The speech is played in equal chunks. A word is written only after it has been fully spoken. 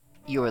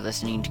You're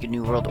listening to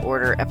New World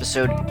Order,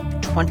 episode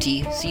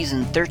 20,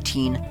 season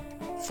 13,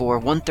 for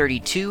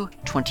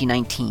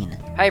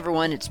 132/2019. Hi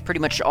everyone, it's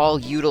pretty much all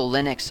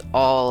util-linux,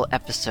 all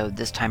episode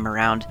this time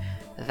around.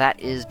 That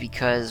is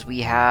because we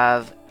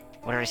have,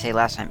 what did I say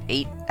last time,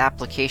 8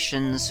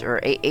 applications, or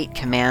 8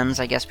 commands,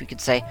 I guess we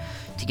could say,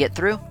 to get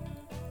through.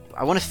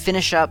 I want to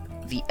finish up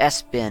the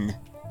sbin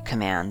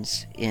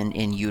commands in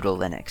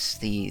util-linux,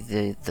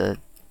 the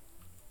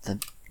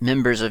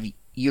members of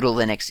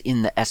util-linux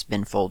in the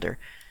sbin folder.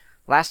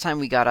 Last time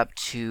we got up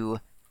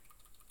to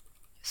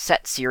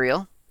set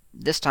serial.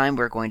 This time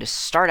we're going to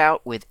start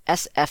out with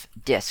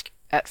sfdisk.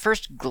 At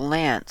first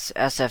glance,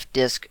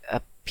 sfdisk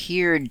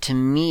appeared to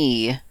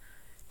me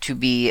to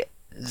be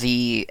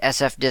the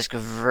sfdisk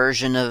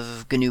version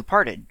of GNU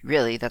parted.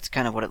 Really, that's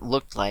kind of what it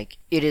looked like.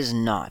 It is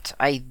not.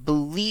 I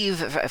believe,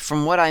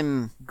 from what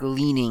I'm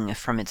gleaning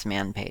from its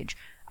man page,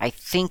 I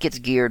think it's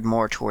geared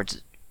more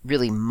towards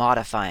really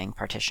modifying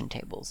partition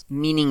tables,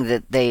 meaning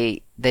that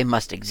they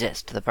must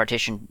exist. The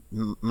partition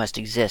must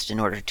exist in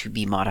order to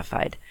be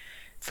modified.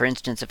 For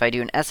instance, if I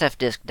do an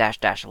sfdisk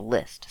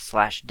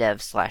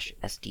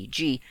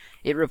 --list/dev/sdg,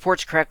 it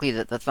reports correctly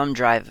that the thumb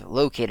drive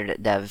located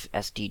at dev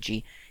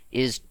sdg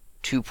is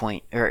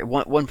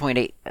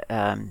 1.8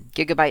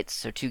 gigabytes,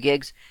 so 2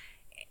 gigs,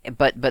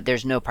 but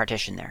there's no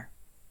partition there.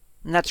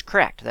 And that's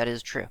correct, that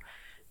is true.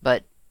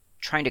 But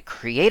trying to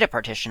create a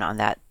partition on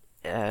that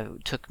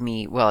took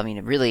me, well, I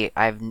mean, really,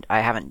 I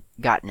haven't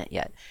gotten it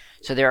yet.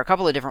 So there are a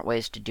couple of different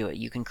ways to do it.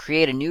 You can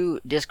create a new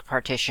disk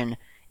partition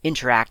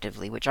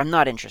interactively, which I'm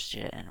not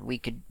interested in. We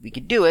could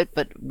do it,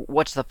 but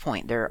what's the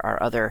point? There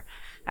are other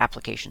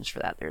applications for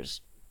that. There's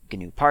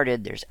GNU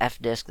parted, there's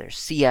fdisk, there's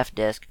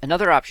cfdisk.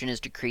 Another option is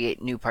to create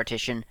a new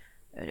partition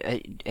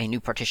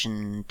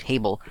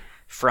table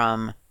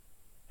from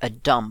a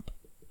dump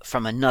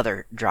from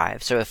another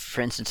drive. So if,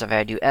 for instance, if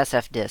I do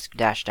sfdisk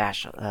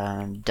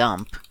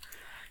 --dump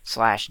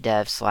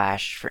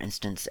 /dev/ for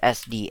instance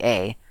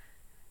sda,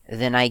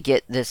 then I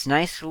get this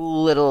nice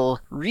little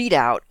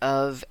readout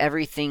of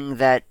everything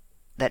that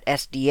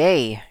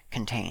sda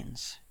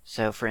contains.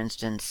 So for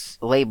instance,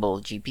 label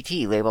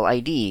GPT, label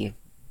ID,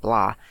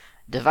 blah,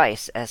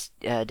 device dev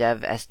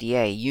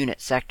sda,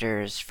 unit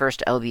sectors,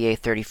 first LBA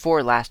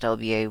 34, last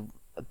LBA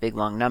a big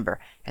long number,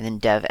 and then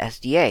dev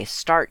sda,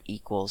 start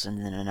equals,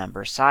 and then a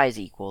number, size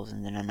equals,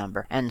 and then a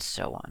number, and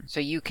so on. So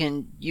you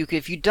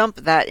if you dump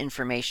that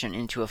information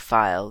into a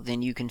file,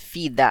 then you can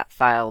feed that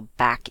file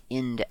back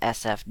into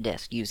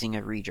sfdisk using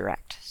a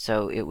redirect.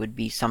 So it would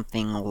be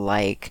something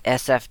like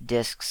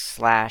sfdisk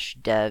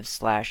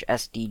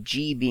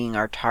 /dev/sdg being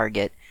our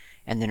target,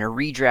 and then a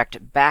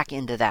redirect back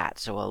into that,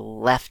 so a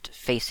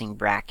left-facing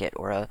bracket,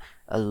 or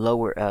a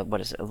lower, a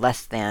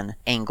less than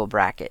angle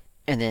bracket.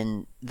 And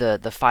then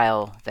the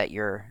file that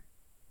you're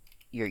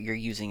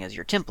using as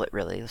your template,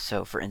 really.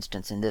 So for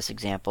instance, in this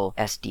example,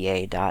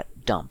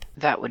 sda.dump.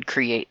 That would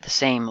create the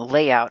same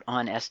layout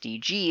on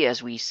SDG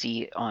as we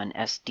see on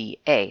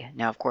SDA.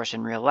 Now, of course,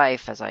 in real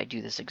life, as I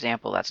do this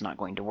example, that's not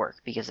going to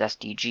work, because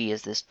SDG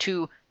is this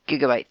 2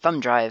 gigabyte thumb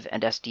drive,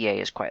 and SDA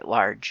is quite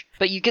large.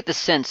 But you get the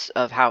sense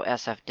of how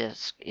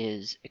sfdisk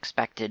is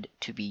expected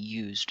to be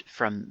used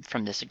from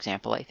this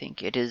example, I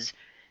think.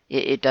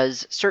 It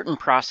does certain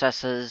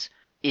processes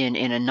in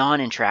a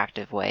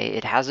non-interactive way.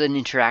 It has an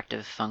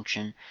interactive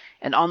function,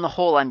 and on the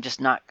whole, I'm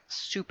just not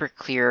super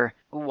clear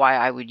why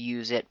I would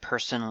use it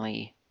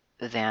personally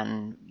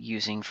than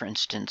using, for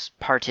instance,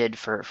 parted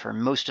for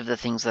most of the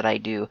things that I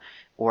do,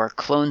 or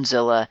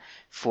Clonezilla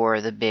for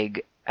the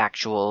big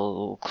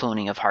actual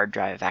cloning of hard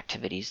drive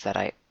activities that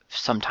I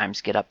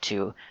sometimes get up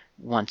to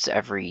once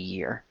every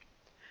year.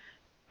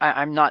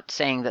 I'm not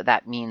saying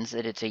that means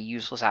that it's a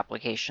useless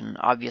application.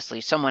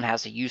 Obviously, someone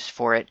has a use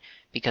for it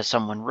because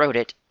someone wrote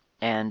it,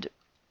 and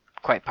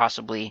quite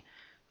possibly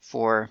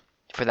for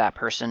that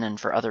person and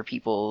for other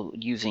people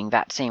using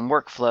that same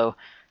workflow,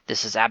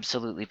 this is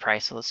absolutely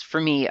priceless. For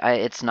me,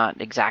 it's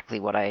not exactly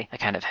what I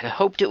kind of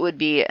hoped it would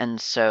be,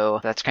 and so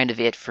that's kind of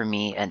it for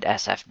me and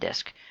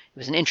sfdisk. It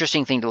was an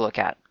interesting thing to look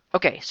at.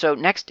 Okay, so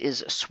next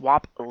is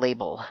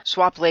swaplabel.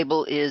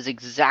 Swaplabel is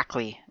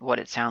exactly what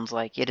it sounds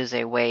like. It is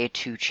a way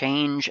to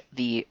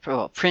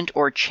print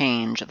or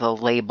change the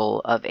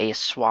label of a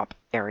swap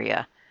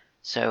area.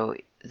 So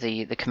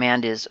the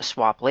command is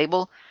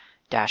swaplabel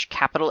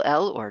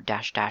 -L or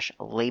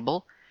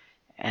 --label,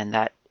 and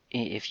that,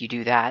 if you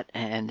do that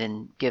and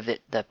then give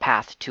it the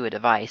path to a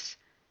device,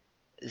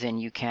 then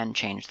you can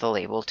change the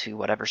label to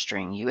whatever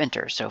string you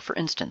enter. So for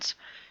instance,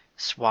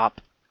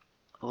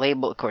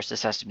 swaplabel, of course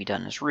this has to be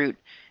done as root,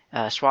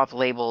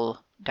 swaplabel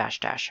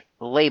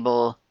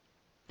 --label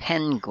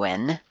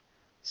penguin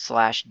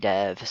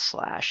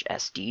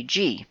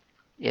 /dev/sdg,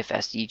 if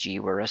sdg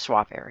were a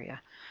swap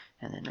area,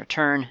 and then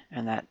return,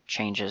 and that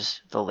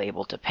changes the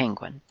label to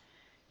penguin.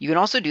 You can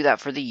also do that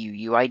for the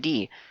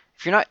UUID.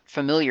 If you're not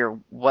familiar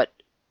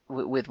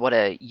with what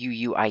a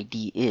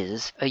UUID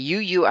is, a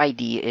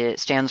UUID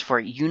stands for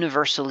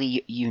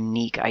Universally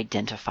Unique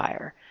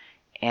Identifier,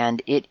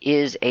 and it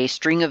is a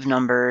string of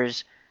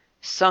numbers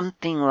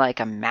something like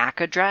a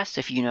MAC address,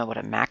 if you know what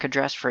a MAC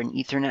address for an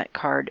Ethernet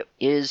card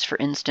is, for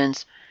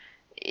instance.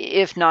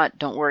 If not,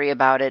 don't worry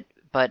about it,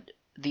 but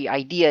the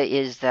idea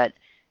is that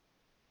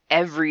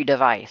every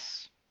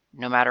device,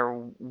 no matter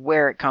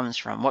where it comes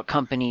from, what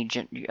company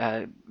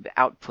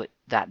output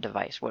that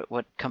device,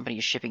 what company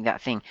is shipping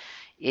that thing,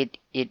 it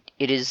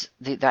is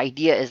the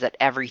idea is that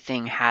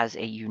everything has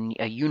a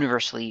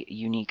universally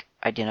unique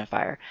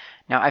identifier.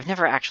 Now, I've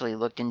never actually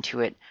looked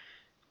into it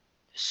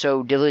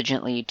so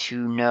diligently to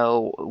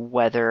know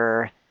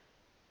whether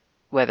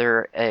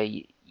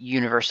a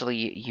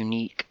universally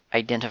unique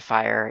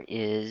identifier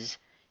is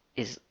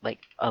like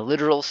a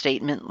literal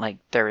statement, like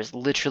there is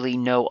literally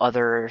no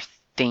other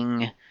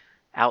thing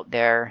out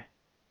there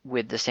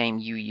with the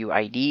same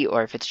UUID,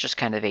 or if it's just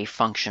kind of a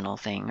functional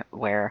thing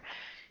where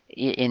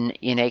in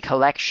a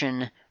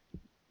collection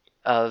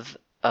of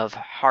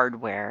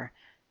hardware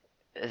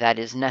that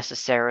is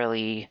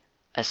necessarily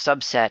a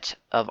subset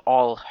of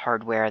all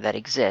hardware that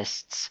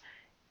exists,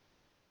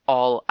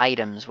 all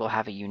items will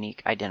have a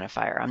unique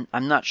identifier.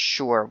 I'm not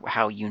sure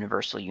how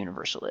universal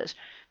is,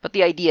 but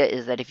the idea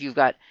is that if you've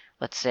got,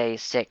 let's say,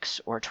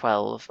 6 or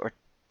 12 or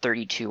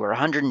 32 or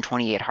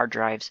 128 hard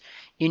drives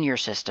in your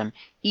system,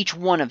 each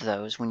one of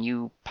those, when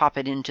you pop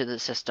it into the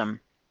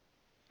system,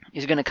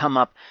 is going to come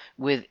up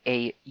with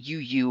a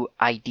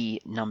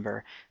UUID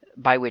number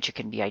by which it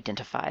can be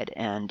identified.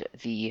 And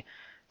the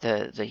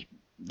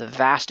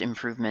vast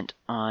improvement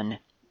on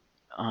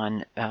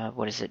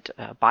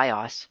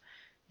BIOS,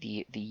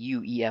 the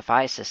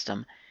UEFI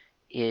system,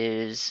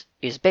 is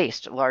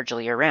based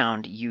largely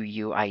around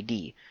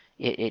UUID.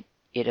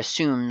 It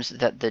assumes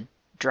that the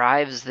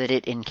drives that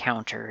it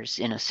encounters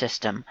in a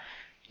system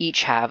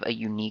each have a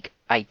unique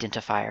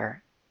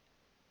identifier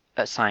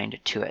assigned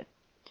to it.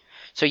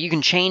 So you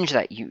can change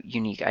that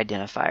unique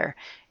identifier,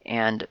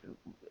 and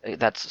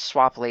that's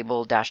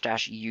swaplabel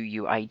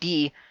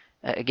 --UUID.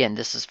 Again,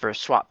 this is for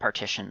swap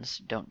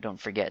partitions. Don't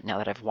forget, now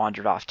that I've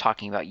wandered off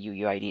talking about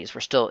UUIDs,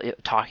 we're still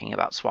talking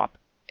about swap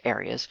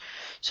areas.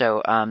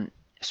 So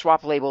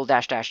swaplabel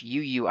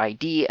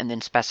 --UUID, and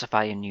then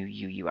specify a new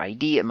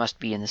UUID. It must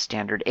be in the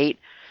standard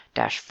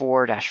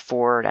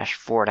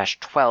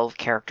 8-4-4-4-12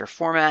 character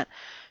format,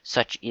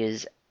 such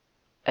as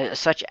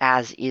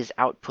is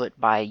output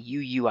by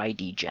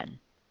UUID gen.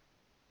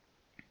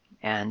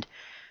 And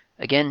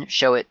again,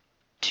 show it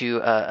to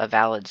a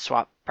valid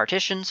swap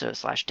partition, so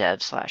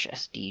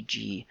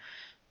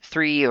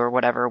 /dev/sdg3 or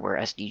whatever, where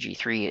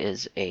sdg3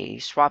 is a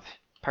swap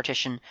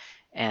partition,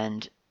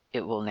 and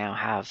it will now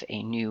have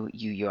a new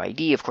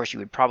UUID. Of course, you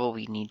would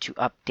probably need to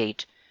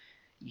update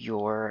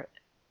your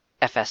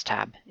FS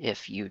tab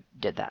if you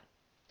did that.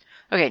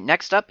 Okay,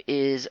 next up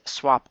is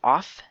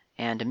swapoff,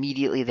 and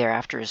immediately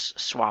thereafter is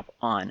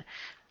swapon.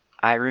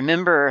 I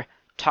remember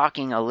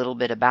talking a little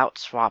bit about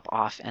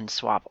swapoff and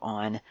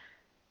swapon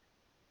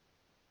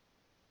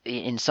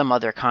in some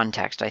other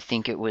context. I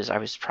think I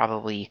was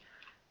probably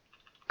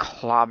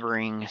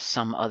clobbering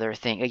some other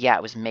thing. Yeah,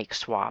 it was make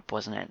swap,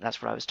 wasn't it?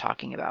 That's what I was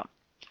talking about.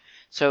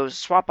 So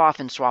swapoff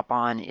and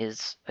swapon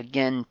is,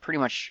 again, pretty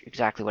much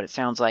exactly what it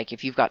sounds like.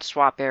 If you've got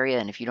swap area,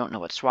 and if you don't know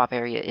what swap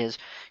area is,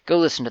 go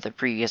listen to the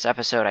previous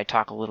episode. I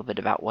talk a little bit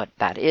about what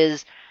that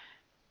is.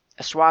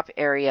 A swap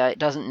area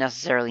doesn't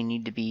necessarily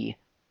need to be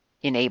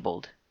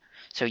enabled.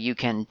 So you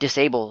can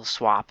disable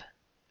swap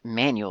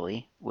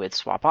manually with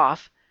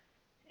swapoff,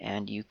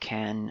 and you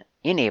can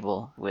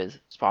enable with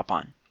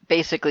swapon.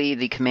 Basically,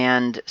 the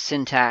command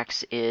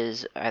syntax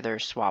is either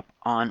swap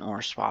on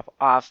or swap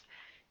off,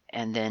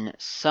 and then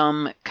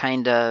some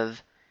kind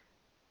of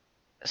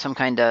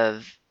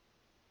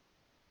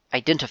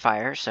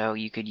identifier. So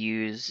you could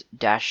use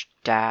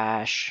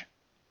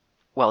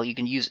well, you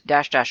can use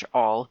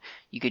 --all,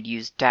 you could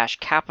use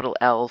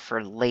 --L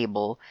for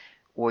label,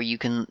 or you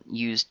can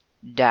use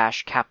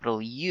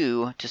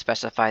 --U to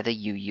specify the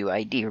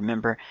UUID.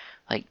 Remember,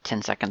 like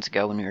 10 seconds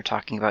ago when we were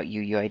talking about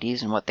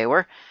UUIDs and what they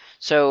were?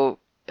 So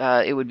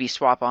it would be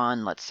swap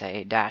on, let's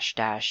say, --L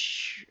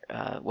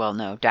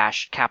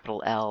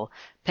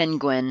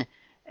penguin,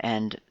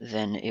 and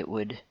then it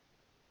would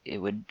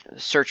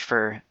search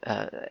for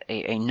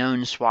a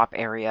known swap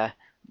area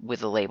with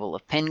the label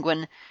of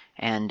penguin,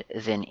 and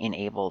then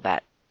enable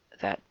that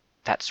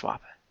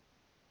swap.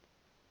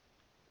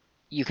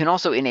 You can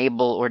also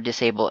enable or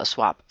disable a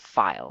swap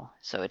file,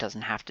 so it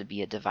doesn't have to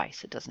be a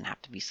device. It doesn't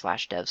have to be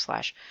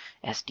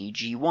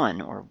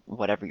 /dev/sdg1 or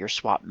whatever your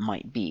swap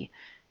might be.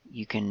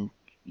 You can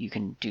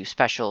do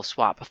special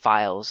swap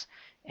files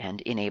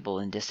and enable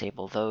and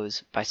disable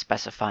those by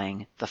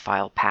specifying the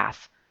file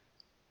path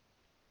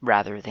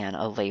rather than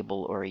a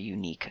label or a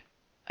unique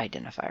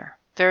identifier.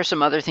 There are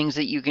some other things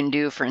that you can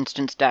do. For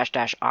instance,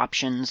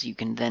 --options. You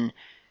can then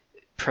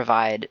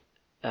provide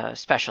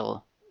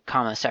special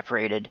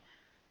comma-separated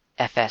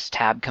FS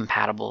tab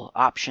compatible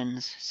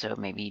options. So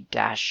maybe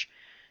 -o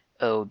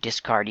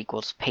discard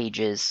equals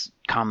pages,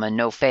 comma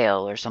no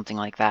fail, or something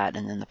like that,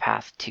 and then the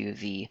path to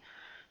the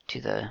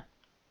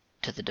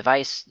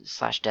device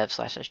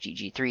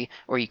 /dev/sdg3,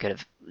 or you could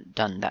have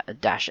done that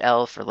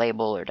 -L for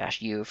label or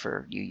 -U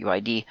for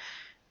UUID.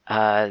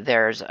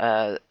 There's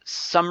a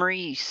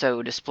summary,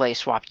 so display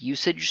swap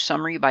usage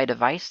summary by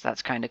device.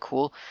 That's kind of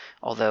cool,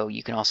 although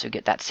you can also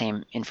get that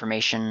same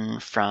information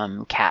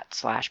from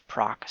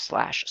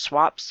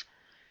cat/proc/swaps,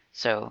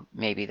 so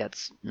maybe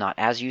that's not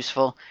as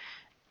useful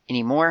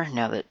anymore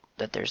now that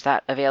there's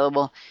that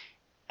available.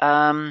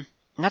 And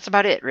that's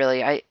about it,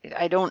 really.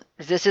 I don't.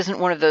 This isn't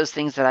one of those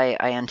things that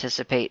I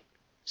anticipate,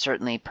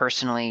 certainly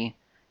personally,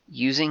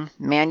 using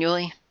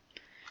manually.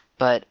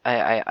 But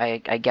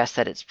I guess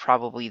that it's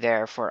probably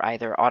there for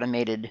either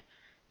automated,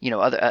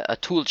 a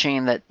tool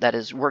chain that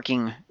is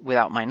working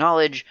without my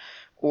knowledge,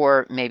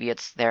 or maybe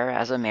it's there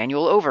as a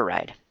manual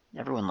override.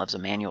 Everyone loves a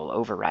manual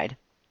override.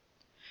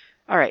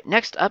 All right,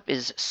 next up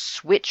is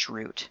switch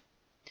root.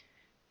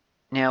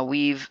 Now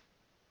we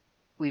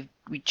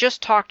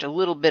just talked a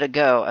little bit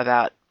ago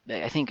about,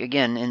 I think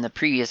again in the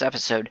previous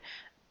episode,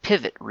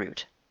 pivot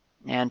root.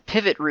 And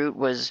pivot root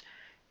was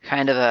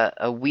kind of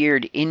a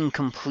weird,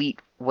 incomplete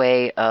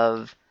way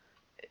of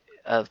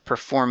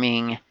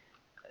performing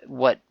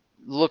what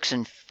looks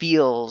and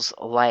feels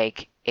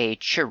like a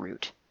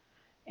chroot.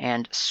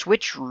 And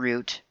switch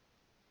root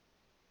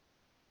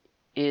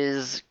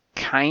is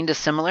kind of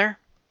similar,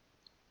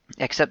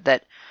 except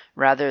that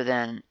rather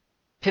than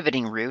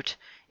pivoting root,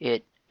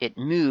 it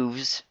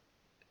moves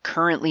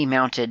currently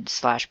mounted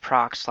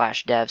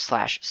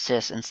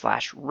 /proc/dev/sys and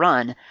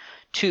 /run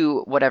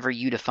to whatever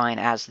you define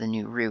as the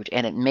new root,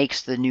 and it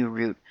makes the new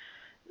root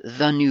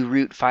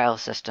file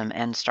system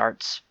and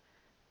starts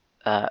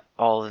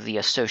all of the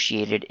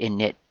associated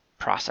init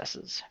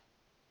processes.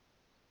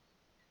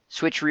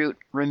 Switch root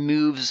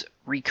removes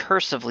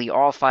recursively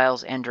all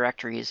files and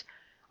directories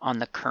on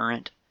the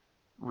current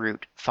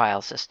root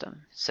file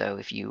system. So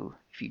if you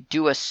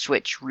do a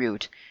switch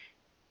root,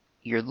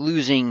 you're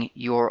losing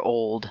your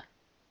old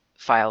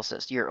file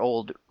system, your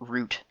old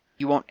root.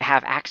 You won't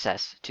have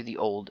access to the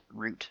old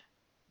root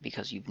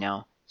because you've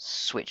now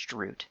switched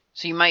root.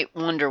 So you might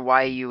wonder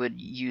why you would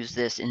use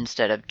this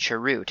instead of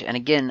chroot. And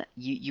again,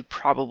 you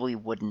probably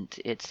wouldn't.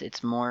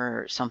 It's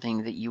more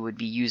something that you would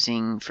be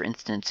using, for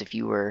instance, if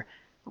you were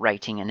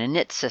writing an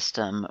init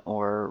system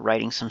or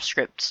writing some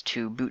scripts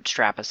to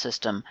bootstrap a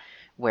system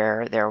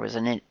where there was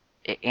an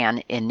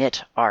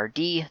init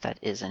RD, that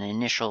is an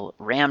initial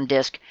RAM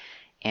disk,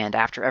 and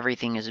after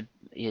everything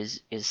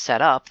is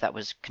set up that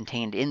was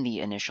contained in the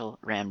initial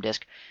RAM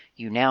disk,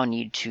 you now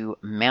need to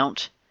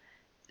mount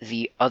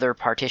the other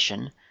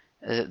partition,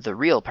 the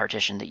real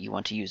partition that you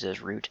want to use as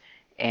root,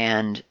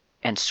 and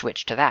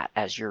switch to that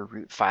as your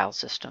root file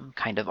system,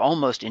 kind of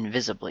almost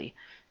invisibly,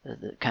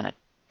 kind of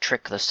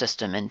trick the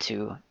system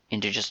into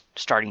just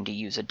starting to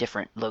use a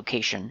different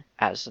location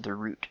as the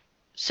root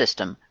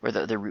system or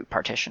the root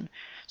partition.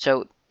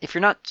 So if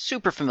you're not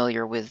super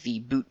familiar with the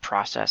boot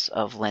process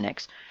of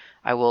Linux,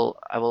 I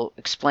will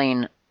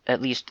explain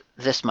at least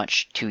this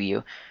much to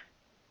you.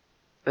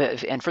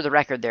 And for the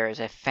record, there is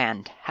a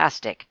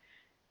fantastic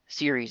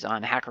series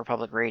on Hacker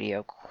Public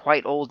Radio,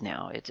 quite old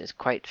now. It's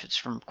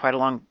from quite a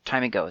long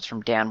time ago. It's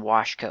from Dan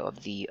Washko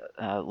of the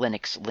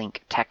Linux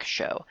Link Tech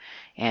Show,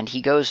 and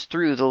he goes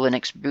through the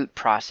Linux boot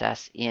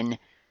process in,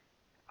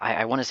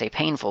 I want to say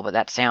painful, but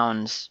that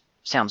sounds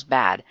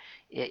bad.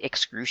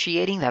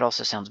 Excruciating, that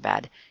also sounds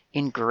bad,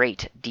 in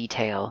great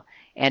detail,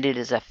 and it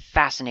is a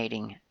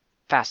fascinating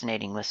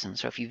listen.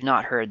 So if you've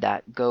not heard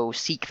that, go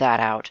seek that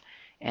out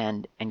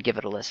and give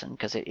it a listen,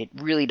 because it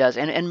really does.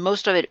 And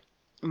most of it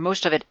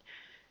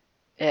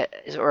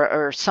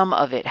or some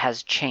of it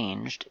has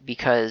changed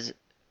because,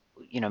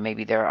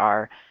 maybe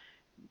there's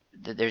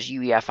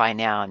UEFI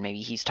now, and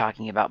maybe he's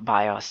talking about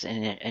BIOS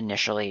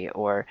initially,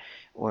 or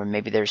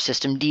maybe there's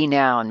systemd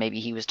now, and maybe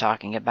he was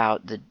talking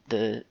about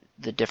the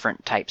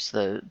different types,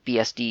 the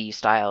BSD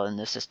style and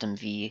the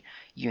systemv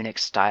Unix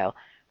style.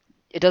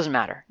 It doesn't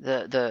matter.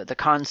 The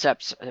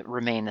concepts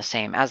remain the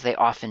same, as they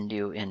often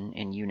do in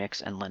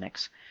Unix and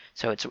Linux.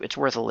 So it's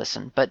worth a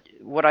listen. But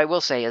what I will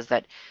say is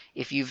that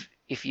if you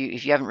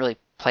haven't really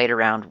played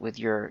around with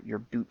your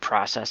boot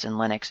process in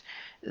Linux,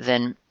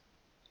 then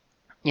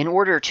in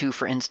order to,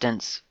 for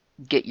instance,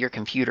 get your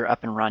computer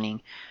up and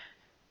running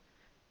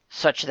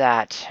such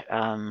that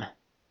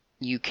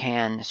you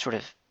can sort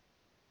of,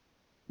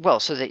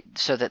 so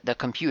that the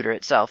computer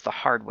itself, the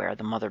hardware,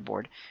 the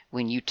motherboard,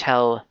 when you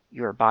tell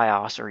your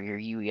BIOS or your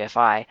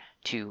UEFI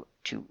to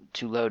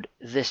load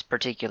this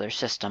particular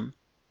system,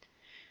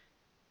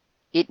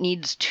 it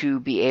needs to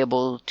be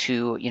able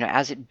to,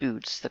 as it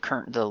boots, the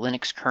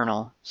Linux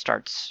kernel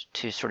starts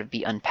to sort of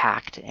be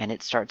unpacked, and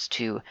it starts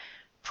to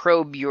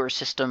probe your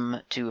system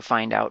to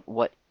find out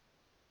what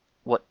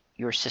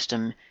your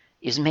system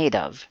is made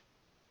of.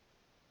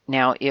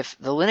 Now, if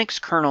the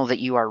Linux kernel that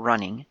you are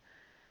running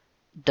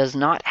does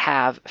not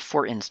have,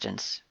 for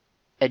instance,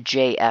 a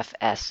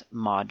JFS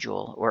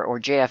module or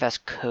JFS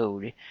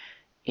code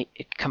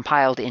it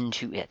compiled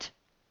into it,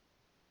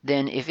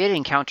 then if it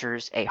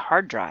encounters a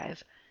hard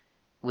drive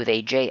with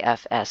a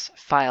JFS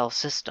file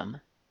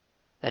system,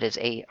 that is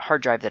a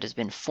hard drive that has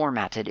been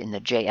formatted in the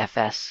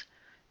JFS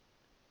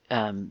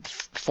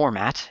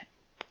format,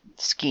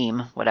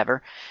 scheme,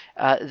 whatever,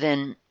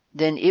 then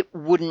it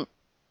wouldn't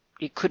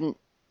couldn't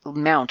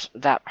mount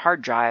that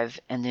hard drive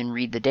and then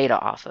read the data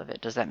off of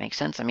it. Does that make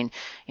sense? I mean,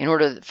 in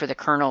order for the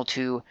kernel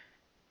to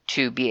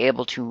be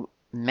able to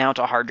mount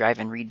a hard drive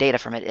and read data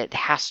from it, it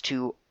has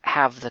to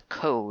have the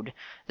code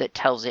that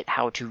tells it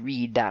how to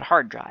read that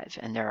hard drive.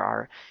 And there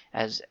are,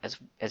 as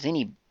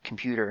any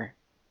computer,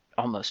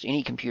 almost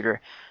any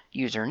computer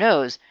user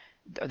knows,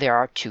 there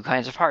are two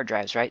kinds of hard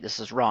drives, right? This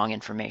is wrong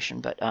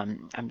information, but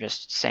I'm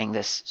just saying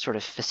this sort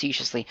of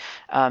facetiously.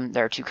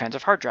 There are two kinds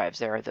of hard drives.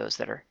 There are those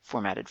that are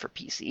formatted for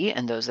PC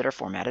and those that are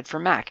formatted for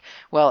Mac.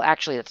 Well,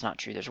 actually, that's not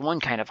true. There's one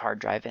kind of hard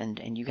drive,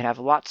 and you can have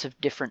lots of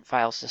different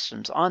file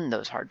systems on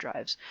those hard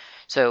drives.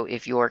 So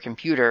if your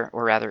computer,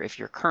 or rather if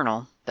your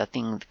kernel, the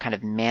thing kind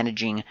of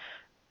managing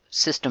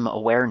system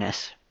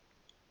awareness,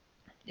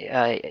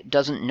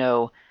 doesn't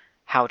know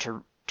how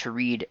to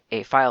read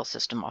a file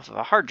system off of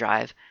a hard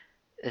drive,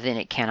 then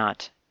it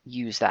cannot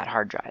use that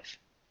hard drive.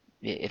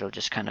 It'll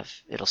just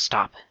it'll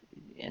stop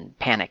and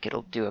panic.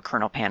 It'll do a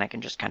kernel panic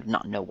and just kind of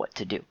not know what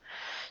to do.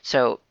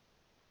 So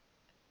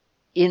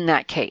in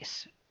that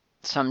case,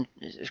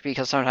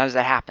 because sometimes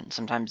that happens.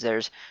 Sometimes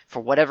there's, for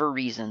whatever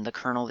reason, the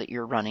kernel that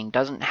you're running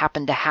doesn't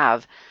happen to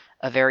have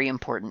a very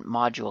important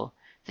module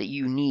that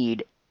you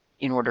need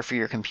in order for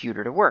your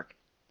computer to work.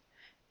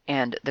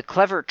 And the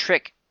clever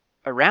trick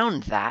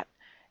around that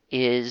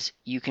is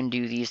you can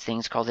do these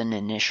things called an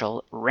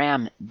initial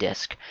RAM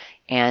disk.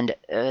 And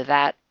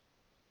that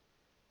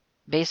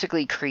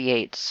basically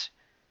creates,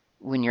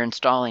 when you're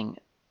installing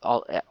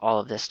all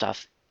of this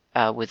stuff,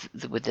 with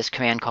this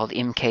command called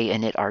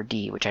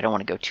mkinitRD, which I don't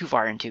want to go too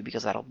far into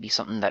because that'll be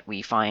something that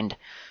we find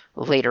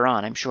later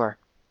on, I'm sure,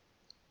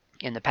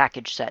 in the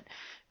package set.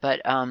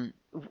 But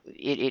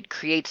it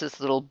creates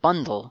this little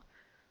bundle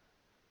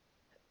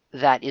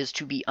that is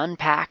to be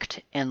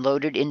unpacked and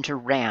loaded into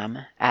RAM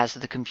as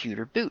the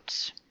computer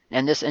boots.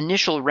 And this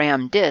initial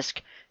RAM disk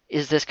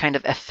is this kind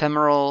of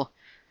ephemeral,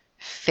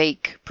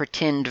 fake,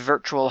 pretend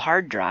virtual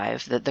hard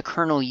drive that the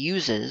kernel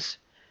uses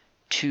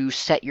to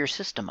set your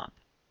system up.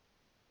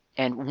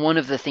 And one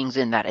of the things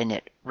in that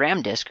init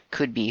RAM disk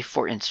could be,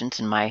 for instance,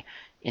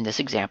 in this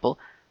example,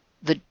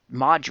 the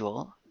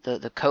module,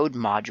 the code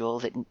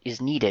module that is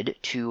needed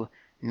to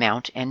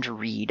mount and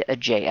read a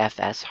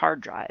JFS hard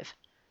drive.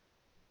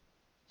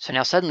 So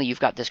now suddenly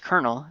you've got this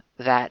kernel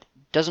that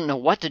doesn't know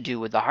what to do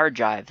with the hard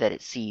drive that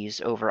it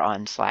sees over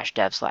on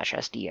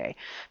 /dev/sda.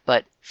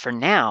 But for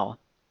now,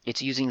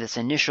 it's using this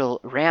initial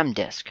RAM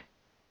disk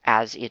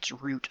as its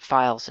root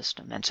file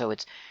system. And so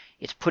it's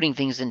putting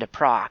things into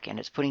proc, and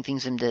it's putting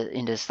things into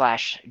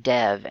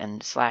 /dev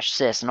and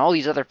 /sys and all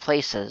these other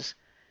places.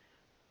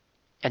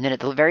 And then at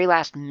the very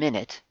last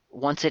minute,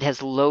 once it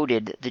has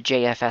loaded the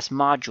JFS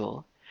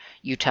module,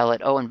 you tell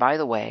it, oh, and by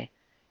the way,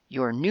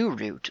 your new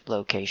root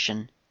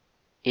location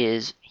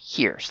is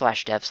here,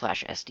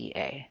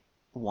 /dev/sda1,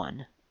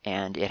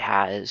 and it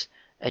has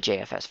a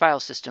JFS file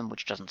system,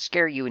 which doesn't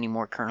scare you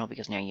anymore, kernel,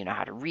 because now you know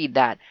how to read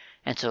that.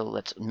 And so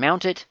let's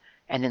mount it,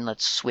 and then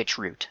let's switch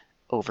root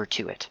over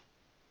to it,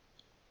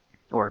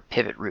 or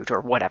pivot root, or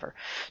whatever.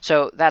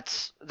 So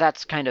that's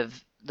kind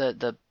of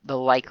the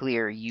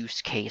likelier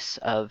use case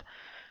of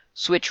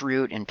switch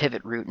root and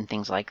pivot root and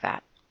things like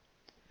that.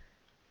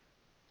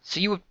 So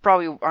you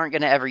probably aren't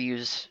going to ever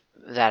use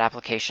that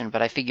application,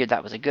 but I figured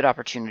that was a good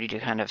opportunity to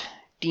kind of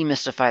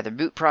demystify the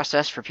boot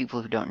process for people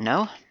who don't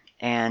know.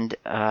 And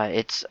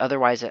it's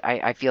otherwise,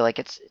 I feel like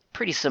it's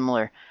pretty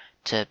similar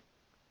to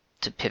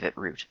pivot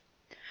root.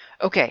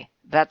 Okay,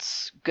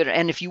 that's good.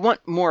 And if you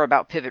want more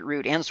about pivot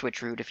root and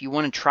switch root, if you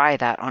want to try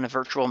that on a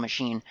virtual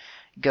machine,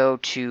 go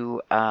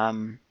to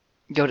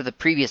the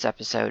previous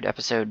episode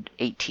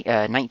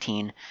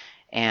 19,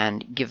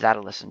 and give that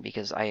a listen,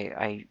 because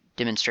I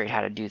demonstrate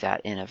how to do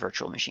that in a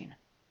virtual machine.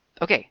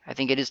 Okay, I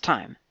think it is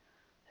time.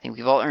 I think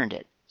we've all earned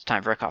it. It's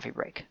time for a coffee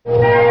break.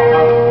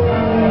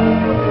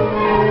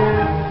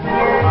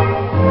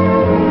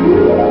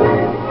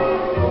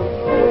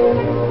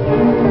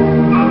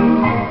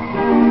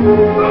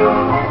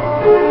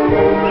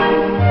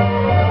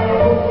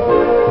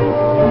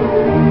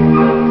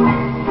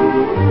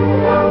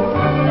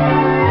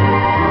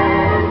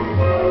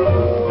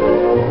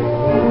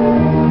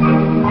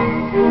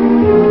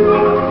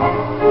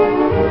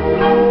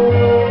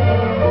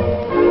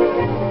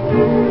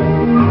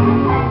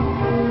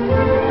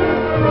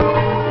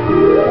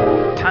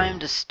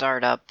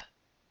 Start up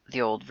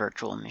the old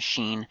virtual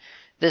machine.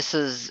 This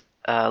is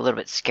a little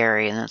bit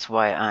scary, and that's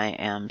why I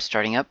am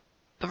starting up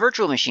a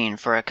virtual machine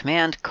for a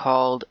command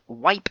called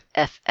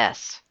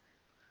wipefs.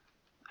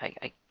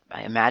 I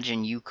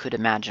imagine you could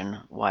imagine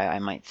why I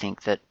might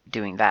think that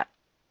doing that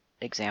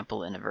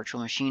example in a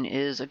virtual machine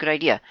is a good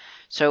idea.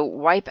 So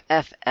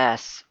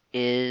wipefs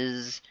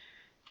is,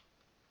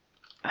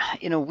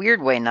 in a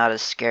weird way, not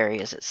as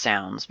scary as it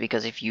sounds,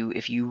 because if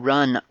you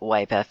run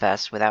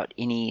wipefs without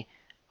any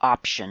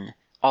option,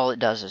 all it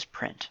does is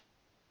print,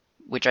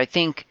 which I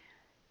think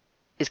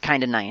is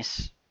kind of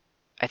nice.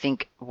 I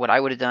think what I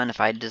would have done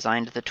if I had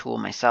designed the tool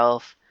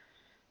myself,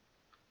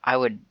 I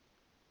would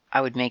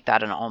make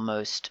that an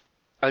almost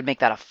I would make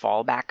that a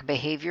fallback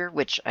behavior,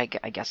 which I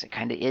guess it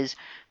kind of is,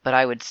 but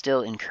I would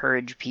still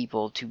encourage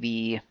people to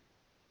be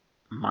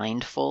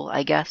mindful,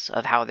 I guess,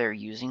 of how they're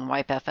using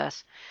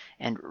wipefs,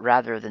 and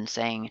rather than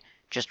saying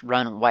just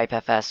run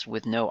wipefs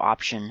with no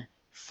option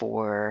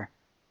for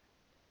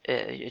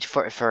a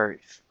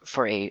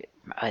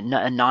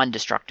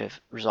non-destructive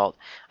result,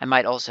 I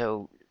might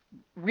also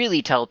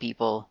really tell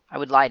people, I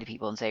would lie to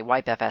people and say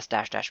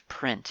wipefs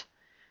 --print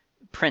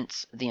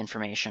prints the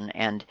information,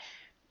 and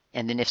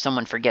then if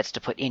someone forgets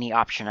to put any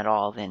option at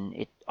all,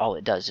 then all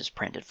it does is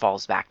print. It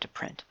falls back to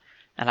print.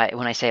 And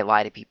when I say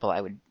lie to people,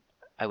 I would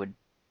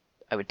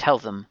tell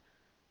them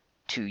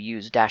to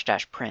use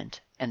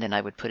 --print, and then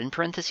I would put in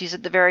parentheses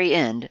at the very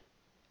end,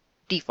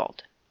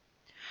 default.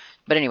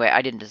 But anyway,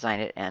 I didn't design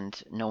it,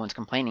 and no one's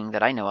complaining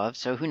that I know of,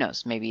 so who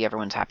knows? Maybe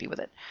everyone's happy with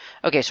it.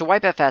 Okay, so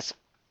wipefs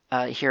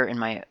here in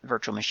my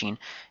virtual machine,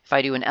 if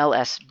I do an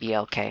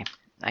lsblk,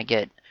 I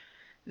get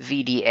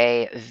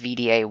VDA,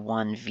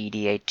 VDA1,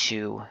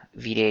 VDA2,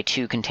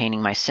 VDA2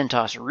 containing my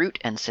CentOS root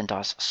and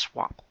CentOS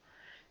swap.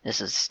 This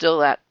is still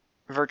that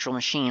virtual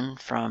machine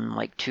from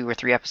like 2 or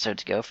 3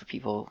 episodes ago for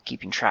people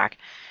keeping track.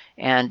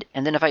 And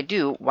then if I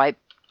do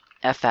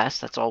wipefs,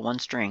 that's all one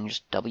string,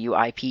 just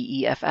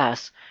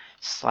wipefs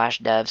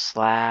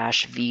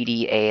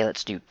 /dev/VDA,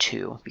 let's do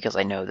 2, because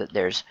I know that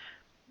there's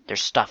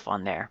stuff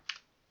on there.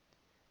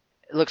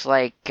 It looks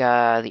like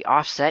the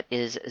offset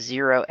is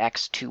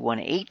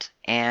 0x218,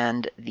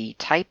 and the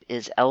type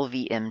is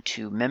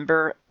LVM2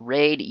 member.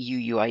 RAID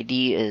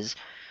UUID is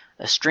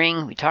a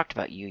string. We talked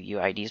about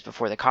UUIDs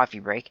before the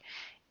coffee break,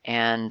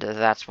 and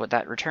that's what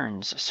that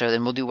returns. So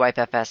then we'll do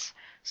wipefs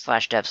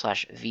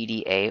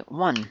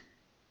 /dev/VDA1.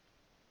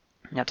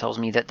 That tells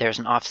me that there's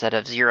an offset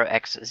of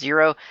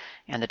 0x0,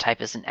 and the type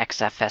is an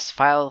XFS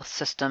file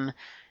system,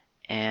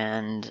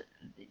 and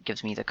it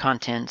gives me the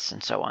contents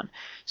and so on.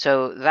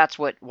 So that's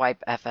what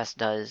wipefs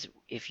does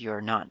if you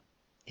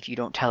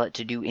don't tell it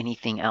to do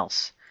anything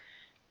else.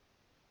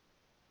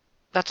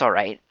 That's all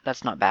right.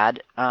 That's not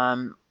bad.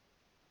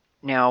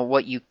 Now,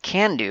 what you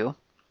can do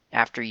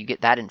after you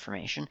get that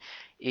information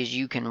is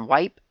you can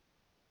wipe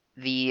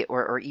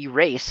or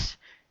erase.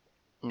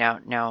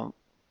 Now,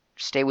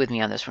 stay with me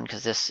on this one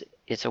because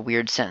it's a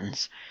weird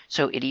sentence.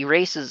 So it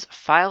erases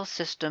file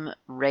system,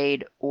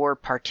 RAID, or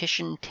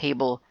partition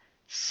table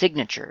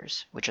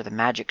signatures, which are the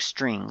magic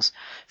strings,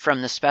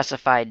 from the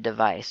specified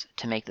device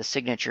to make the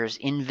signatures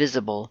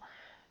invisible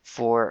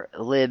for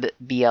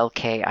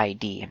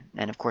libblkid.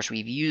 And of course,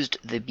 we've used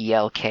the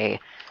blkid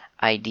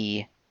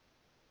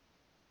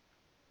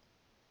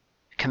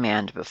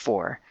command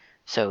before.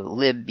 So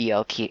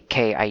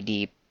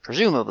libblkid,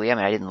 presumably, I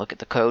mean, I didn't look at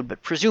the code,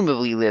 but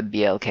presumably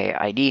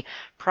libblkid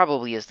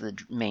probably is the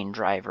main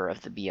driver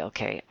of the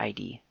blkid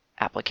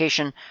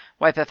application.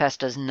 Wipefs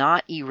does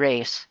not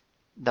erase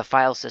the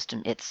file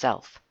system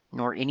itself,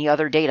 nor any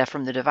other data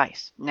from the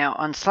device. Now,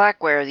 on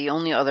Slackware, the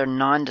only other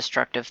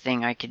non-destructive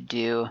thing I could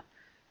do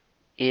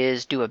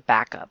is do a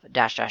backup,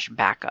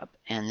 --backup,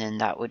 and then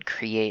that would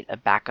create a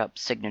backup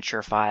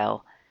signature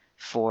file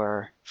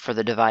for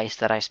the device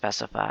that I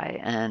specify,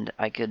 and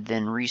I could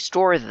then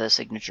restore the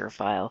signature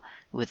file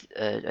with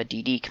a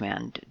dd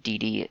command.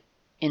 dd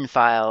in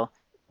file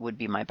would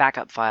be my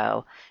backup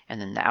file, and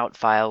then the out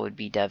file would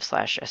be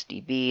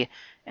dev/sdb,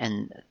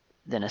 and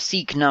then a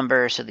seek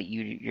number so that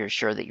you're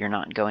sure that you're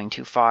not going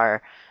too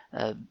far.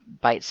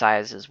 Byte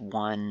size is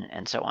 1,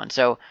 and so on.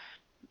 So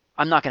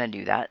I'm not going to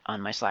do that on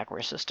my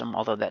Slackware system,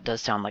 although that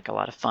does sound like a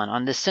lot of fun.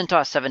 On this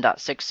CentOS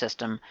 7.6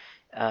 system,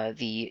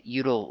 the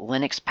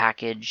util-linux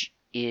package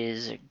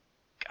is,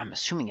 I'm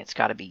assuming it's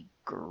got to be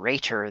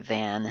greater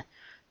than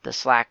the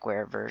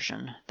Slackware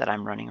version that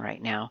I'm running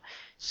right now.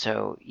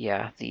 So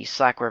yeah, the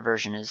Slackware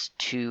version is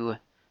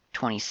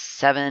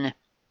 2.27.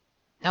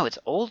 No, it's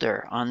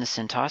older on the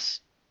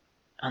CentOS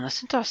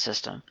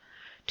system.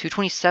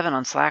 2.27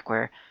 on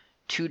Slackware,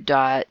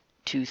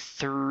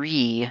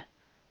 2.23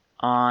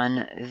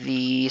 on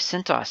the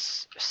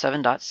CentOS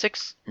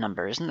 7.6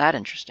 number. Isn't that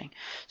interesting?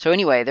 So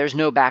anyway, there's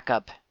no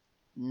backup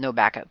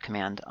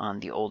command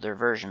on the older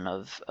version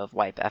of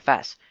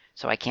wipefs.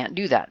 So I can't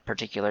do that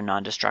particular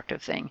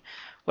non-destructive thing.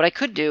 What I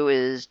could do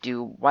is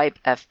do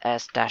wipefs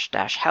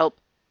 --help,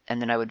 and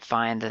then I would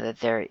find that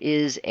there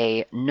is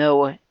a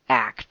no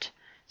act,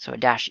 so a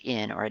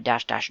 -in or a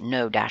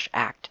 --no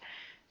 -act,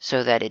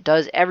 so that it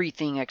does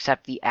everything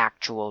except the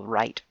actual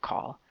write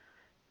call.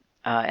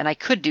 And I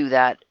could do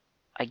that,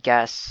 I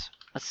guess.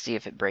 Let's see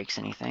if it breaks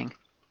anything.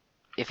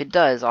 If it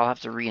does, I'll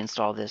have to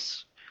reinstall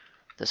this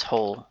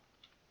whole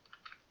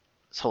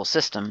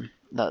system,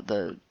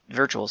 the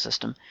virtual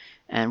system,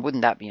 and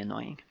wouldn't that be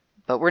annoying?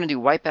 But we're going to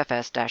do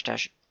wipefs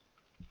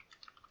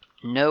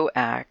 -no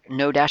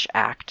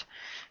 -act,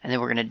 and then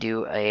we're going to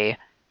do a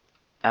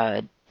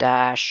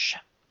 -types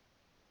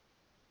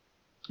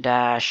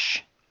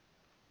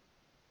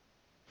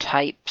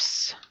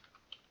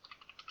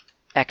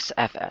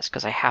XFS,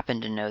 because I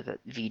happen to know that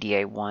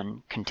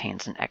VDA1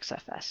 contains an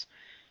XFS.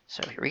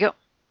 So here we go.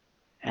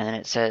 And then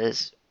it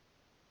says,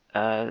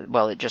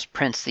 well, it just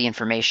prints the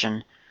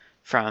information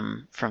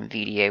from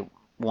VDA1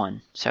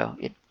 1. So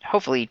it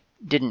hopefully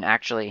didn't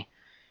actually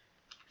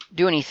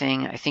do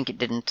anything. I think it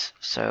didn't,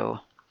 so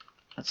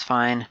that's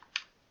fine.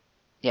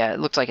 Yeah, it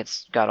looks like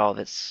it's got all of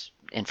its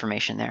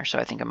information there, so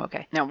I think I'm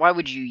okay. Now, why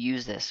would you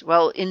use this?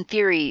 Well, in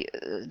theory,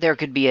 there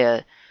could be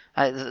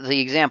the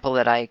example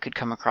that I could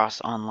come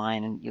across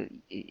online,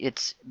 and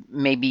it's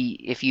maybe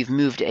if you've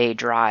moved a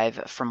drive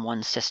from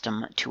one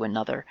system to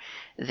another,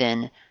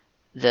 then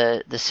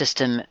the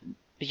system,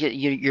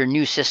 your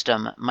new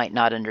system might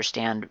not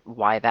understand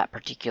why that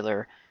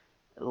particular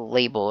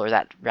label, or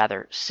that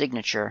rather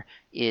signature,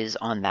 is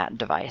on that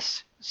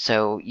device.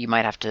 So you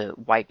might have to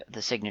wipe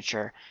the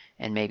signature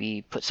and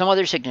maybe put some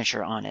other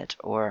signature on it,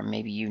 or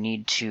maybe you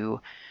need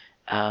to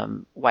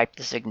wipe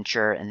the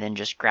signature and then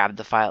just grab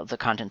the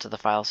contents of the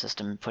file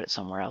system and put it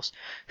somewhere else.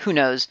 Who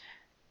knows?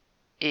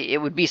 It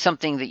would be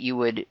something that you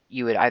would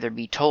either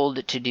be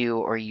told to do,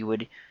 or you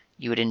would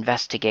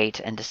investigate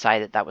and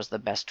decide that that was the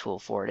best tool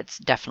for it. It's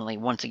definitely,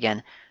 once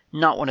again,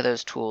 not one of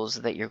those tools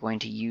that you're going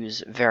to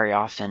use very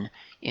often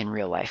in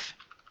real life.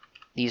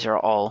 These are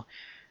all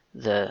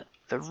the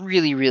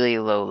really, really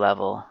low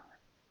level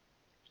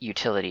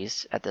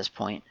utilities at this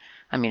point.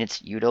 I mean,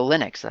 it's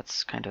util-linux.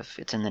 That's kind of,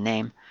 it's in the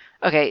name.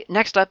 Okay,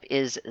 next up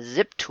is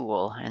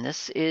ziptool, and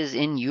this is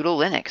in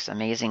util-linux,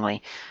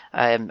 amazingly.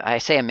 I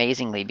say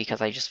amazingly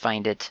because I just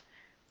find it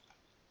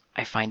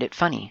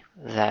funny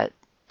that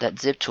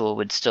ziptool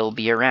would still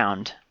be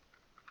around.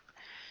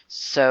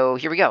 So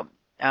here we go.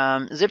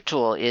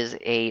 Ziptool is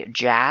a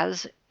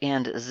Jazz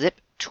and zip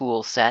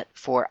tool set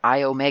for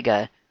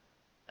iOmega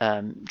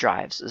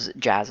drives,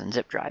 Jazz and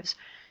zip drives.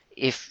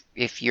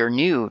 If you're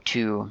new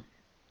to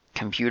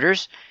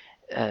computers,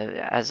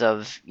 as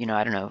of,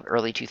 I don't know,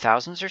 early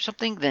 2000s or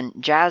something, then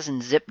Jazz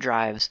and zip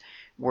drives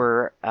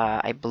were,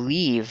 I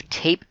believe,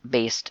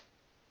 tape-based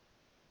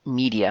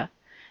media,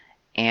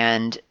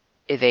 and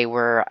they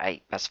were,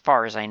 as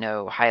far as I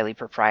know, highly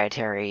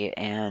proprietary,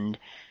 and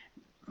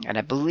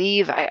I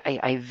believe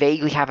I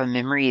vaguely have a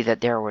memory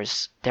that there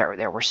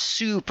were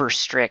super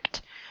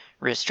strict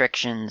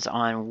restrictions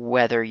on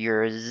whether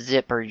your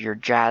zip or your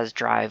Jazz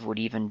drive would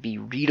even be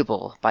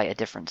readable by a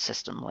different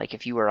system. Like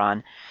if you were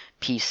on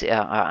PC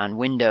on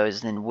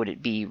Windows, then would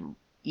it be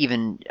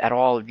even at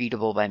all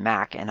readable by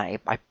Mac? And I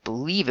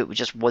believe it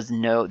just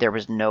there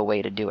was no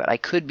way to do it. I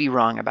could be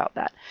wrong about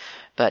that,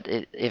 but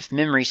if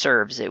memory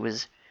serves, it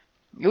was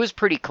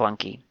pretty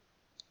clunky.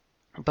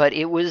 But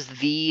it was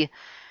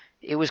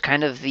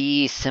kind of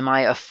the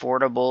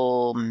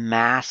semi-affordable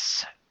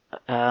mass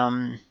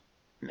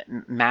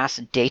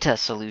data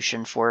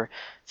solution for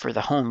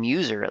the home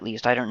user, at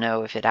least. I don't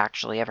know if it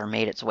actually ever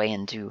made its way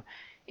into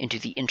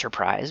the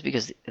enterprise,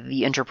 because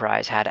the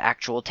enterprise had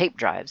actual tape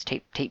drives,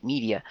 tape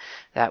media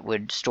that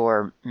would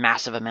store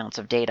massive amounts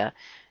of data.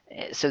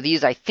 So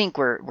these, I think,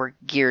 were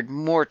geared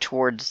more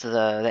towards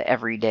the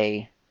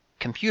everyday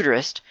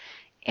computerist.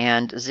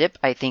 And Zip,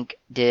 I think,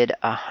 did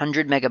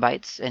 100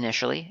 megabytes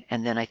initially,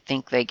 and then I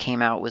think they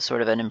came out with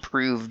sort of an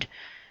improved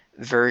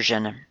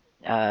version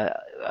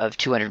of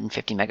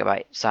 250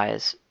 megabyte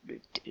size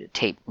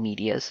tape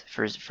medias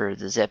for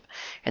the Zip.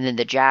 And then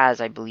the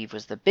Jazz, I believe,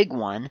 was the big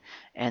one,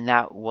 and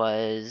that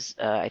was,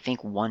 I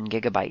think, 1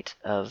 gigabyte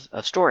of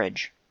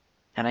storage.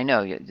 And I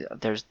know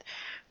there's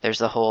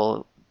the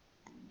whole,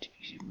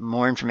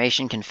 more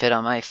information can fit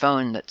on my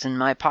phone that's in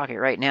my pocket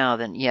right now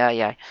than,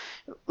 yeah.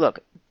 Look,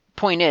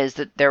 point is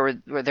that there were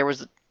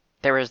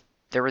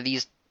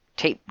these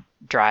tape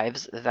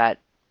drives that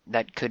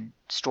could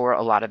store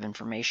a lot of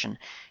information.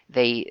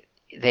 They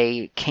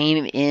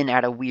came in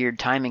at a weird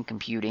time in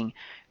computing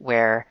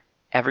where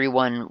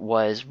everyone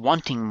was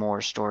wanting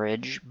more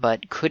storage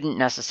but couldn't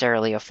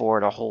necessarily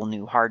afford a whole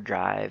new hard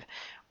drive,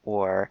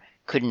 or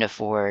couldn't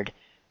afford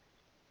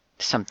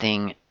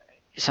something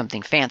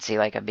fancy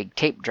like a big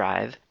tape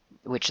drive,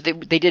 which they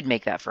did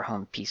make that for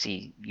home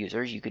PC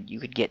users. You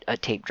could get a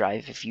tape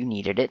drive if you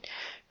needed it,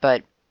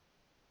 but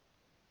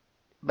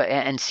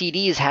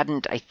CDs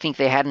hadn't. I think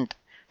they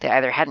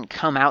either hadn't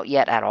come out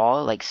yet at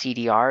all, like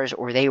CDRs,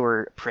 or they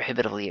were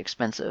prohibitively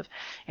expensive.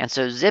 And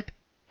so Zip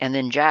and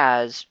then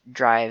Jazz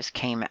drives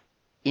came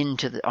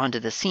onto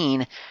the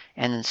scene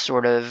and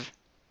sort of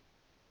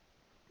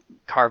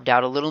carved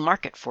out a little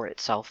market for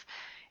itself.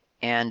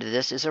 And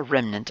this is a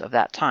remnant of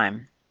that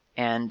time,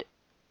 and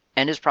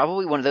is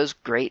probably one of those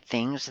great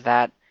things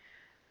that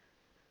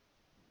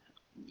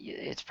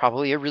it's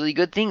probably a really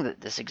good thing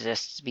that this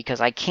exists, because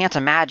I can't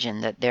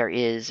imagine that there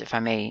is, if I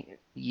may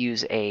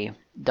use a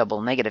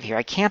double negative here,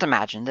 I can't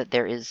imagine that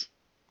there is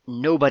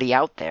nobody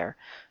out there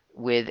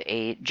with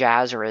a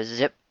Jazz or a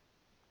Zip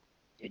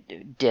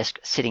disk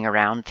sitting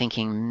around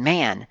thinking,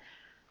 man,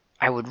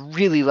 I would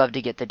really love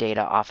to get the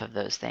data off of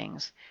those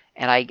things.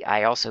 And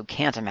I also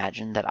can't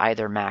imagine that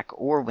either Mac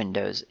or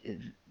Windows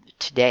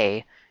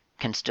today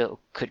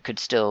could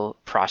still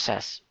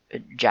process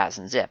Jazz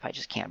and Zip. I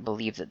just can't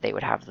believe that they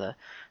would have the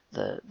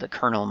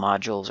kernel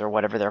modules, or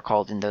whatever they're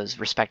called in those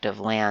respective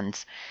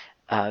lands,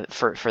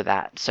 for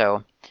that.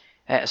 So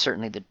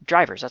certainly the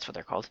drivers, that's what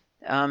they're called.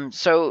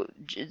 So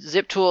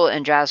ZipTool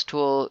and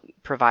JazzTool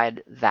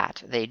provide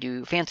that. They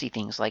do fancy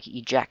things like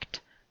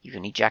eject You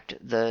can eject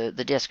the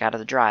disk out of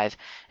the drive.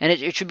 And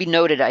it should be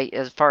noted,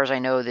 as far as I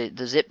know,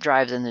 the zip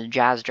drives and the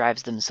Jazz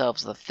drives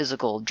themselves, the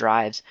physical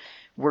drives,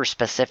 were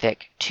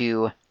specific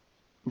to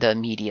the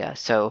media.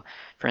 So,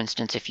 for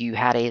instance, if you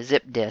had a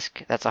zip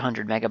disk that's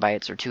 100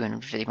 megabytes or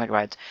 250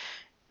 megabytes,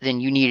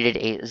 then you needed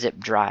a zip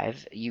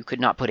drive. You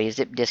could not put a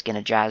zip disk in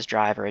a Jazz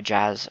drive or a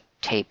Jazz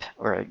tape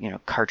or a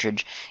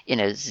cartridge in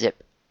a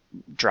zip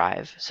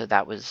drive. So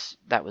that's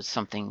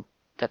something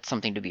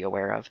to be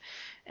aware of.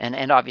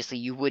 And obviously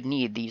you would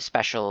need the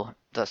special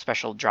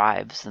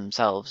drives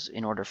themselves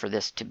in order for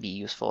this to be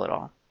useful at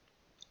all.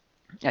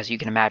 As you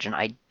can imagine,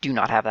 I do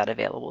not have that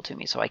available to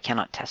me, so I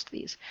cannot test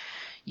these.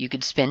 You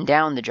could spin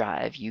down the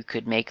drive. You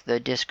could make the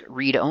disk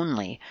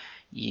read-only.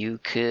 You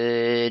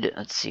could,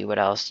 let's see what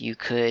else. You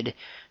could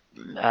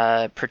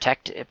add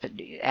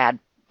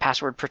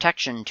password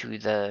protection to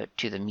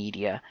the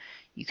media.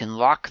 You can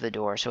lock the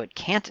door so it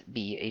can't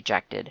be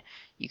ejected.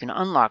 You can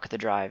unlock the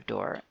drive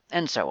door,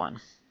 and so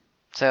on.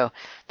 So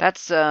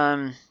that's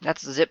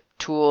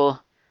ziptool,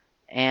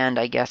 and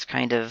I guess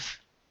kind of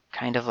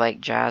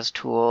like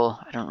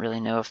JazzTool. I don't really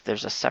know if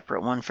there's a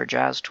separate one for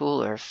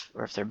JazzTool or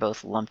if they're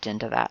both lumped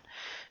into that.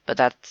 But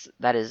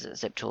that is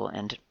ziptool,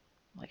 and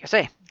like I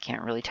say,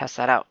 can't really test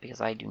that out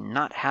because I do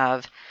not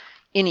have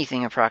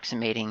anything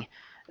approximating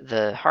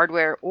the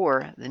hardware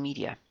or the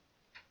media.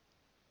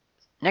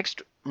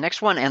 Next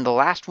one, and the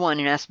last one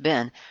in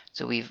sbin.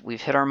 So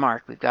we've hit our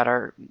mark. We've got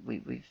our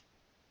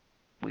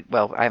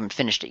well, I haven't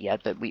finished it yet,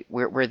 but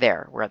we're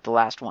there. We're at the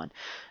last one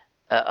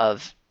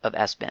of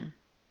sbin.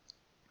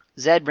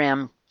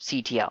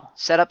 Zramctl.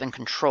 Set up and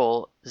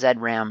control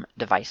Zram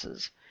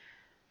devices.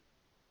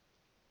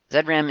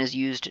 Zram is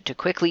used to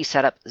quickly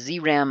set up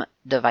Zram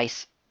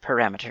device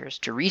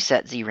parameters, to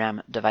reset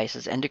Zram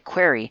devices, and to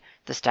query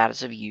the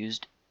status of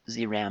used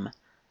Zram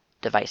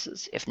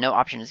devices. If no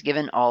option is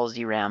given, all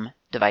Zram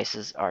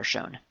devices are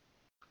shown.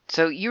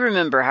 So you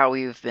remember how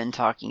we've been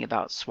talking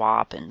about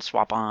swap and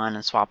swapon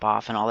and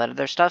swapoff and all that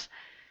other stuff?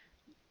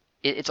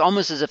 It's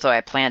almost as if though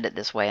I planned it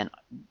this way, and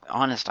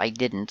honest, I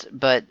didn't.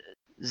 But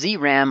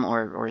Zram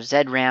or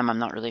Zram, I'm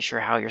not really sure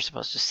how you're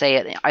supposed to say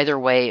it. Either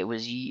way, it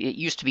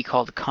used to be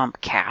called comp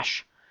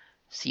cache,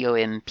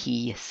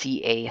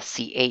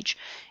 COMPCACH,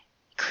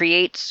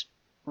 creates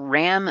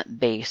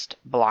RAM-based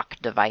block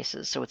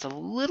devices. So it's a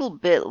little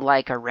bit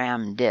like a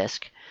RAM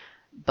disk,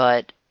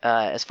 but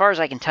as far as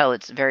I can tell,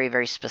 it's very,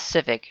 very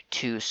specific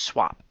to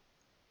swap.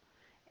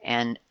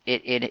 And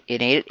it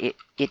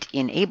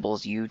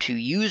enables you to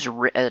use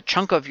a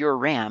chunk of your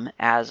RAM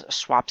as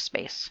swap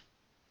space.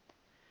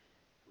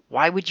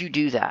 Why would you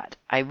do that?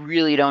 I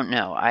really don't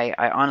know.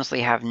 I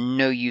honestly have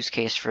no use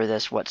case for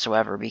this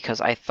whatsoever, because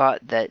I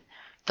thought that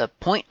the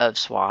point of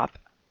swap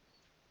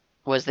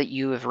was that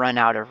you have run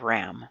out of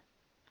RAM.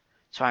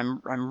 So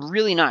I'm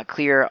really not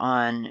clear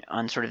on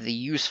sort of the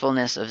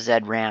usefulness of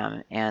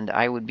ZRAM, and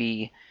I'd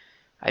be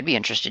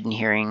interested in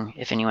hearing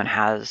if anyone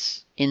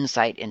has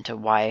insight into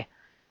why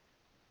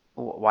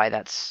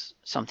that's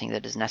something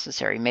that is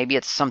necessary. Maybe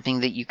it's something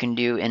that you can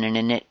do in an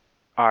init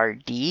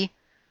RD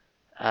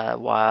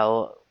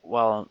while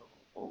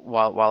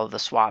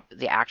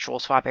the actual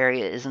swap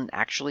area isn't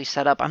actually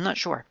set up. I'm not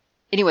sure.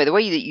 Anyway, the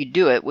way that you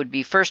do it would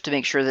be first to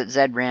make sure that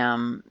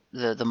ZRAM,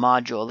 the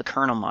module, the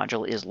kernel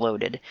module, is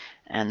loaded,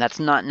 and that's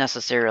not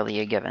necessarily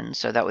a given.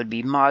 So that would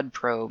be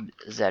modprobe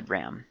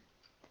ZRAM.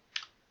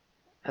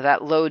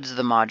 That loads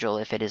the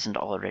module if it isn't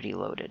already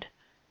loaded.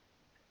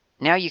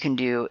 Now you can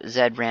do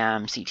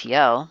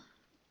zramctl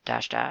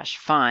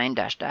 --find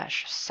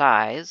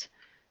 --size,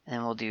 and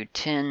then we'll do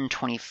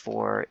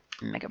 1024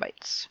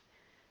 megabytes.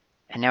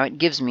 And now it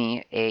gives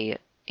me a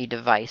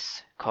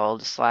device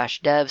called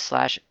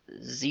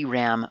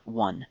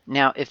 /dev/zram1.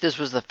 Now, if this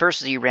was the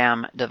first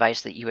ZRAM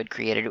device that you had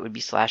created, it would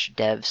be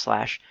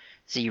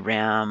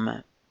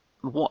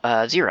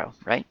 /dev/zram0,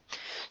 right?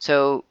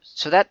 So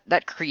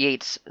that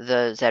creates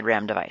the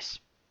ZRAM device.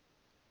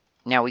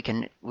 Now we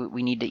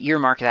need to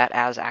earmark that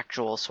as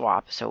actual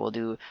swap. So we'll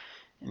do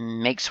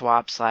make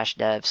swap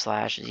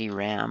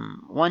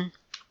 /dev/zram1.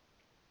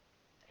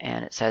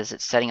 And it says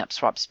it's setting up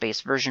swap space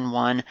version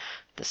 1.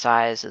 The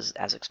size is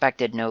as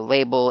expected, no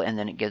label, and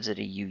then it gives it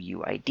a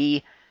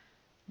UUID.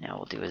 Now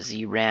we'll do a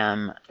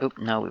ZRAM.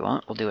 No, we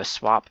won't. We'll do a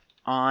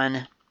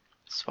swapon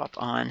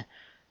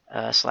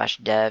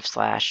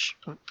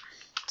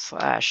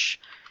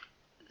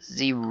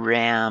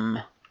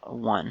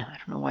 /dev/zram1. I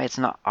don't know why it's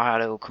not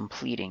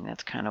auto-completing.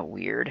 That's kind of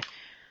weird.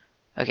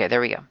 Okay,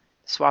 there we go.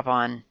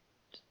 Swapon.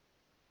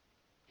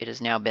 It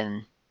is now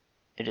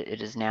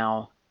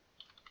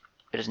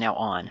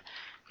on.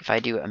 If I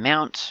do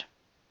amount,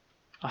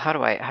 well, how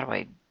do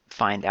I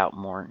find out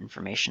more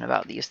information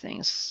about these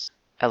things?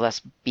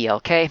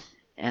 lsblk,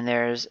 and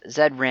there's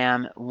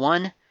ZRAM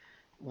 1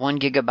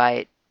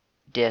 gigabyte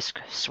disk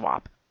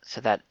swap.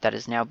 So that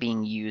is now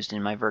being used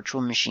in my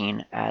virtual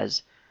machine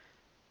as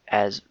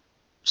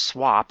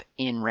swap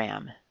in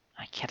RAM.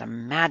 I can't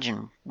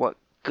imagine what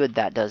good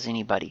that does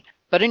anybody.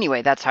 But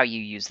anyway, that's how you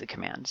use the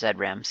command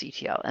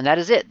zramctl, and that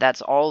is it.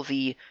 That's all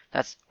the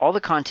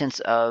contents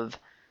of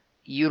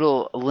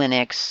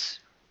util-linux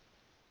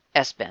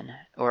sbin,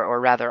 or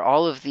rather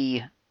all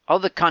the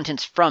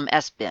contents from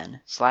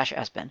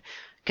sbin/sbin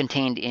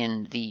contained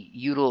in the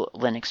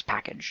util-linux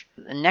package.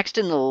 Next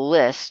in the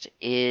list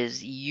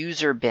is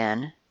user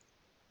bin,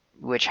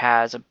 which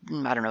has a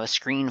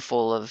screen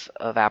full of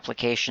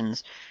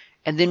applications,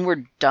 and then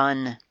we're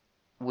done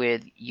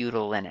with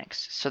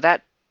util-linux. So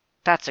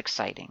that's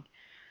exciting.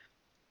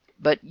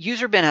 But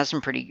user bin has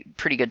some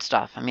pretty good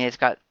stuff. I mean, it's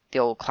got the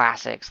old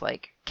classics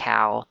like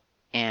cal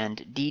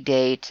and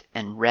ddate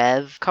and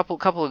rev, couple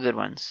of good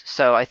ones.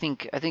 So I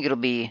think it'll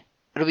be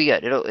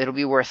good. It'll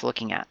be worth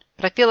looking at.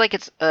 But I feel like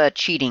it's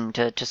cheating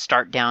to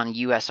start down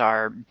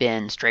usr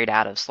bin straight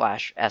out of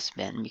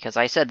 /sbin, because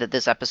I said that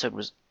this episode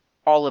was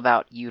all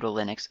about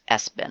util-linux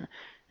sbin,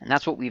 and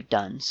that's what we've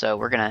done. So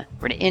we're gonna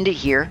end it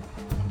here,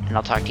 and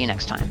I'll talk to you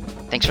next time.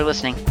 Thanks for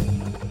listening.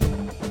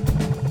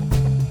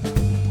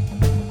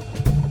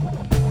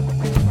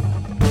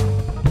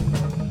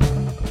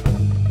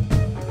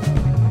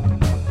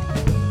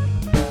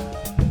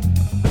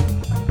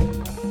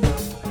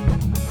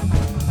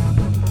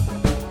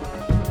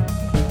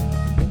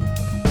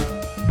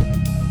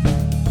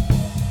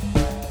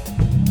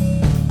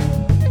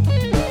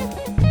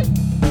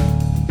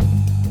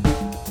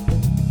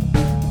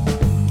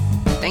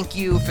 Thank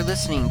you for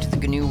listening to the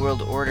GNU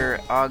World Order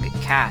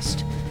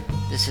Ogcast.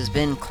 This has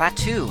been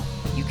Klaatu.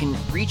 You can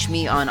reach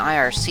me on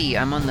IRC.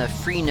 I'm on the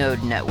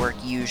Freenode network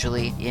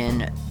usually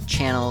in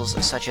channels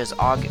such as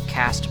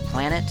Ogcast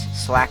Planet,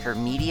 Slacker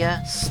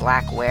Media,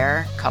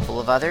 Slackware, a couple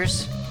of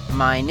others.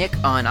 My nick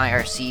on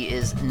IRC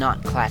is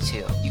not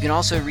Klaatu. You can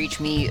also reach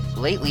me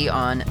lately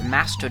on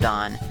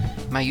Mastodon.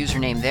 My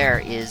username there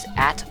is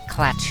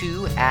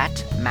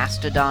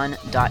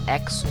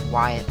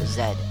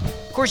 @klaatu@mastodon.xyz.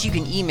 Of course, you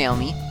can email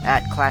me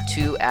at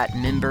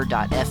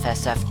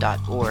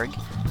klaatu@member.fsf.org.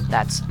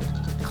 That's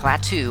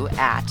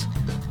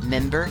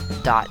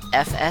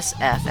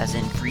klaatu@member.fsf, as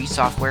in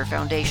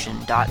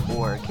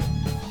freesoftwarefoundation.org.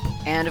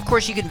 And of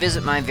course, you can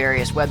visit my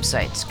various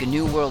websites,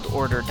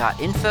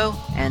 gnuworldorder.info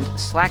and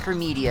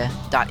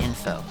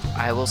slackermedia.info.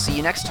 I will see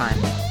you next time.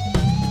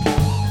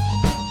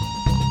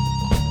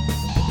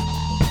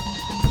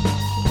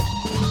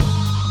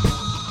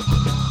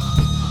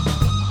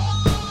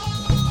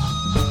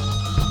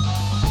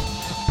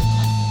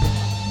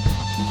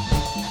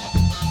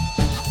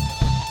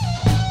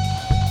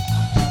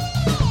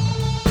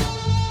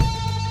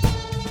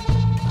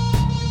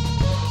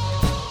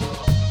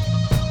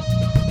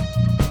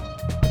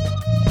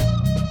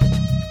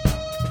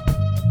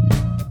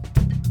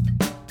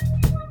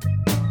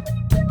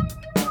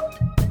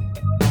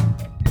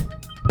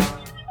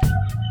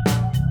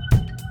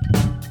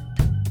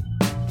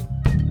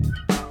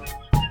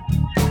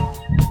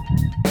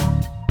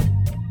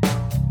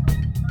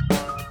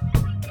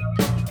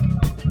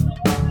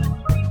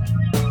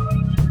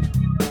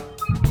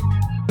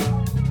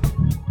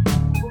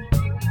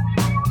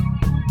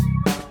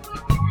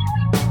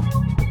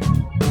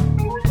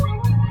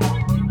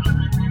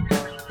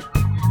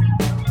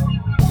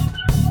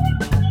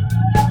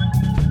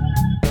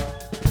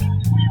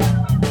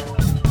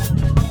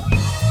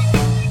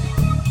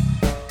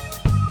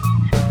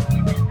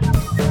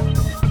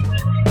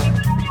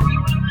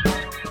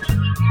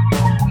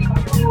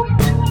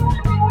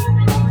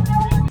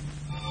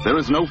 There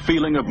is no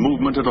feeling of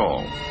movement at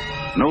all,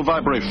 no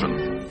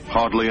vibration,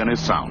 hardly any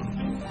sound.